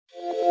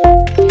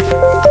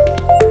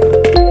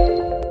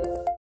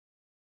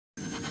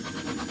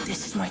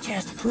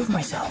prove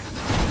myself.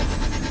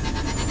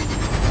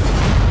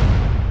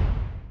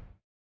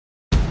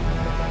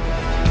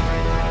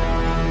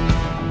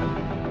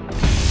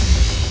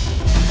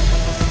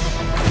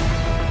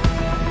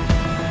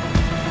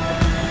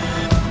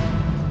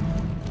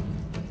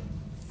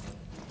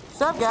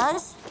 What's up,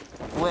 guys?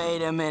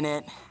 Wait a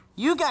minute.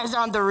 You guys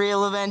aren't the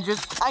real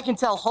Avengers. I can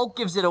tell Hulk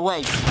gives it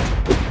away.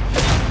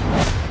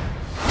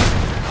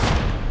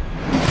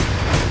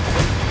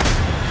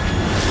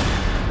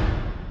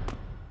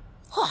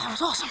 Oh, that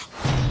was awesome.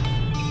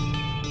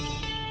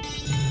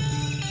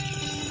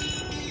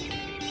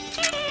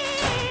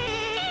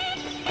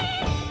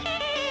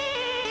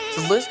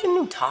 Does Liz get a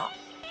new top?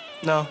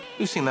 No,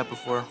 you've seen that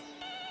before.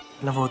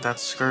 Never with that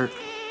skirt.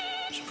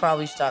 Should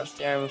probably stop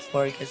staring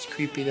before it gets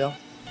creepy, though.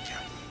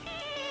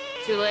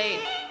 Too late.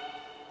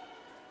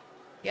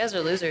 You guys are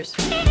losers.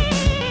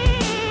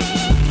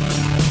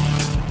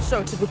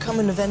 So, to become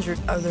an Avenger,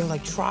 are there,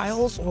 like,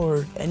 trials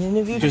or an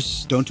interview?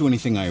 Just don't do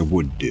anything I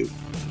would do.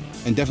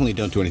 And definitely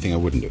don't do anything I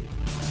wouldn't do.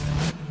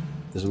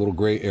 There's a little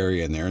gray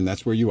area in there, and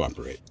that's where you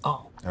operate.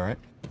 Oh. All right?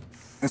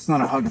 That's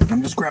not a hug.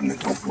 I'm just grabbing the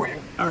door for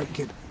you. All right,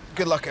 kid.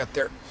 Good luck out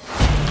there.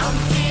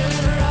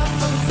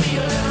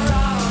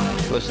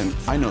 Listen,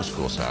 I know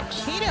school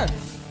sucks. Peter,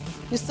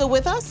 you still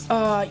with us?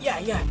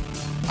 Yeah.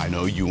 I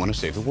know you want to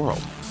save the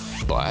world,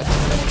 but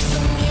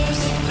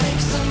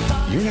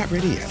you're not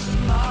ready yet.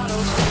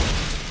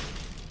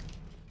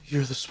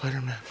 You're the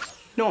Spider-Man.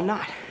 No, I'm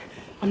not.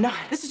 I'm not.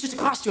 This is just a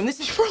costume. This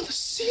is... You're on the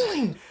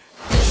ceiling.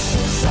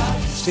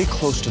 Stay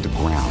close to the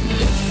ground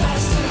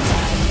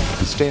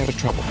and stay out of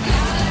trouble.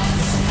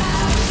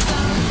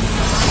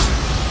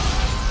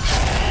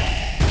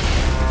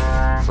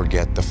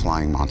 Forget the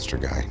flying monster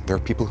guy. There are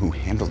people who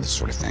handle this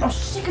sort of thing. I'm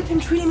sick of him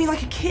treating me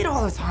like a kid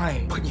all the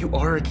time. But you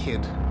are a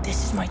kid.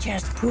 This is my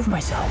chance to prove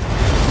myself.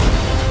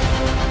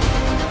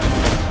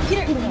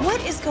 Peter,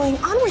 what is going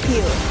on with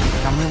you?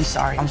 I'm really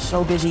sorry. I'm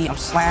so busy. I'm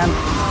slammed.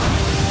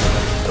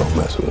 Don't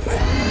mess with me,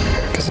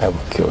 because I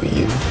will kill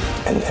you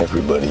and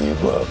everybody you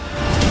love.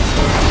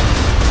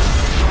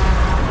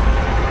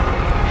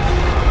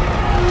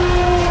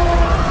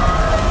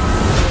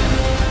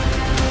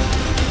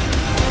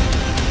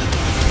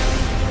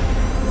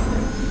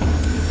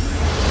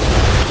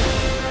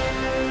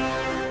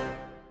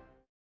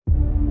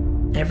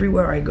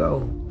 Everywhere I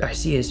go, I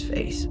see his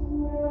face. I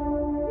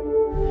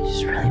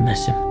just really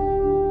miss him.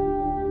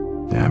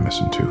 Yeah, I miss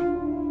him too.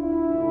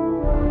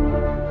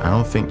 I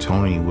don't think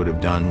Tony would have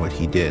done what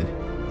he did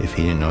if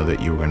he didn't know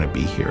that you were going to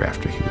be here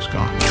after he was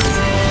gone.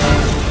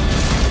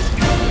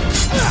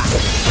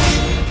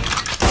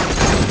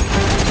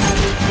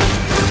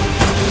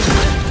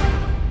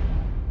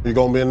 You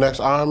gonna be the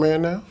next Iron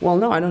Man now? Well,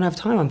 no, I don't have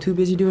time. I'm too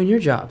busy doing your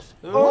jobs.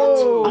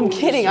 What? I'm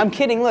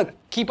kidding. Look,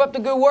 keep up the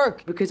good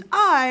work. Because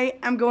I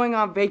am going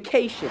on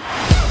vacation.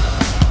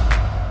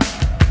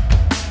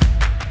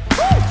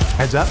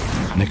 Heads up,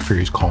 Nick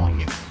Fury's calling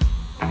you.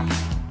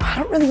 I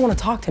don't really want to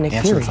talk to Nick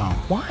Answer Fury. the phone.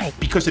 Why?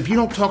 Because if you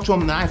don't talk to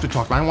him, then I have to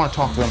talk to him. I don't want to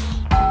talk to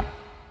him.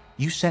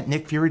 You sent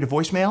Nick Fury to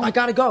voicemail? I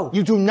gotta go.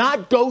 You do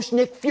not ghost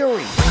Nick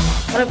Fury.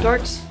 What up,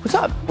 dorks? What's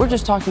up? We're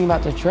just talking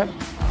about the trip.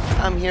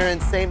 I'm here in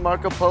St.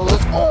 Marco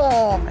Polo's.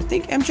 Oh! I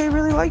think MJ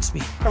really likes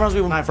me. That reminds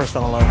me when I first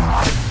fell in love.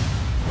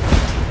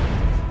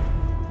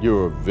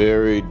 You're a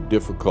very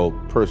difficult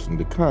person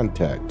to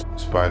contact,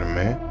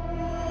 Spider-Man.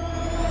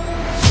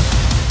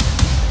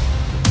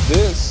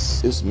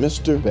 This is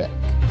Mr. Beck.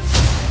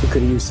 We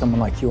could have used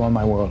someone like you on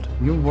my world.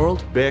 Your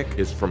world? Beck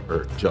is from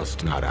Earth,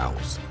 just not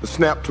ours. The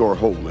snap tore a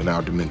hole in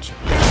our dimension.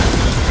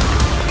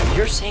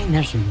 You're saying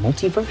there's a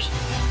multiverse?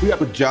 We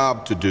have a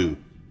job to do,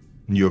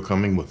 and you're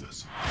coming with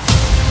us.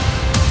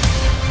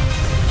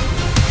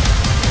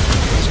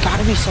 There's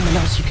gotta be someone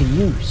else you can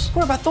use.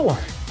 What about Thor?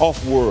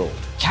 Off-world.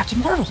 Captain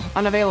Marvel?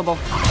 Unavailable.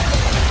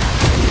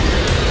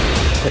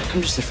 But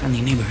I'm just a friendly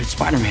neighborhood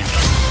Spider-Man.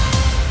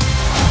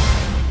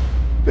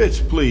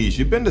 Bitch, please,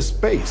 you've been to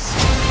space.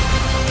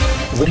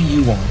 What do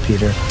you want,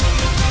 Peter?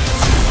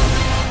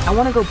 I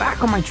want to go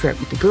back on my trip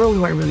with the girl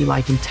who I really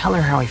like and tell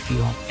her how I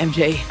feel.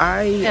 MJ,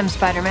 I am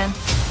Spider-Man.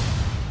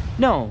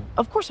 No,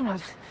 of course I'm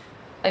not.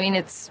 I mean,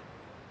 it's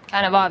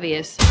kind of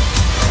obvious.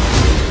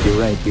 You're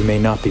right, you may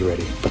not be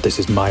ready, but this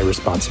is my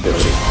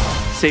responsibility.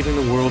 Saving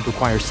the world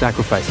requires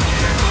sacrifice.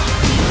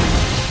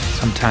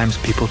 Sometimes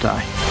people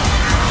die.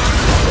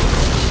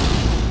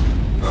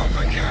 Oh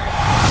my God. I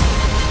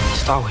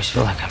just always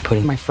feel like I'm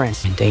putting my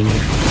friends in danger.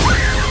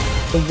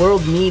 The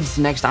world needs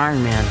the next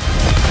Iron Man.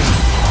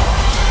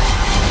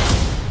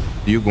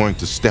 You're going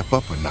to step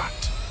up or not?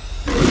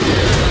 I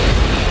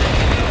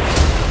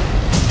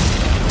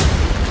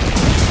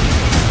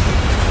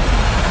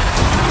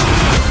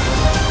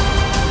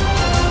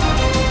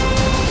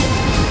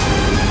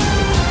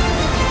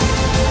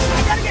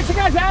gotta get you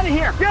guys out of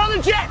here. Get on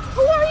the jet.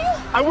 Who are you?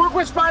 I work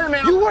with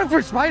Spider-Man. You work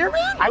for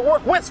Spider-Man? I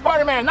work with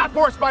Spider-Man, not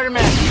for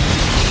Spider-Man.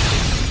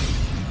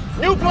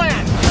 New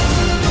plan.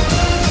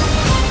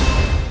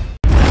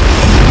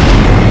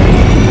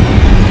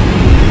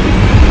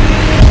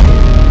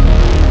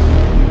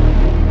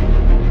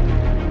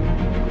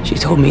 She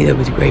told me that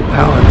with great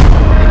power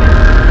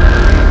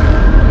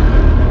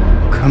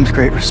Comes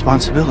great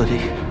responsibility.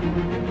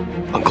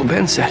 Uncle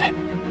Ben said it.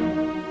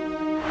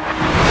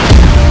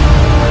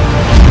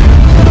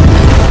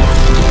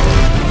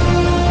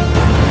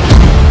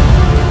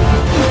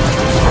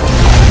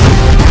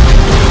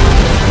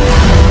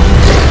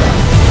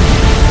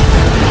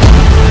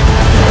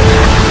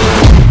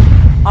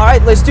 All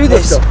right, let's do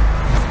this. Let's go.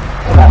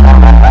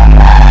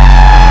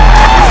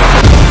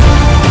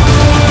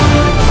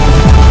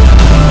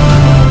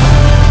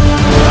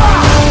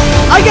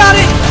 I got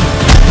it!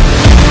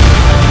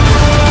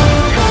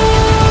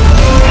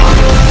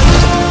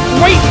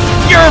 Wait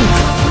your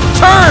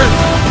turn!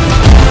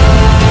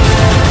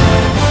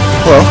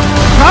 Hello?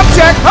 Prop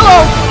check!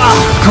 Hello!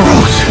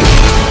 Gross.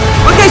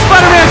 Okay,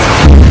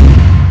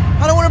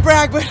 Spider-Man! I don't want to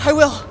brag, but I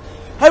will.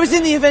 I was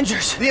in the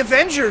Avengers. The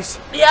Avengers?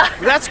 Yeah.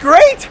 That's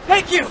great!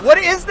 Thank you. What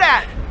is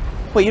that?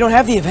 Wait, you don't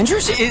have the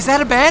Avengers? Is that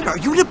a band? Are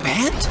you in a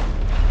band?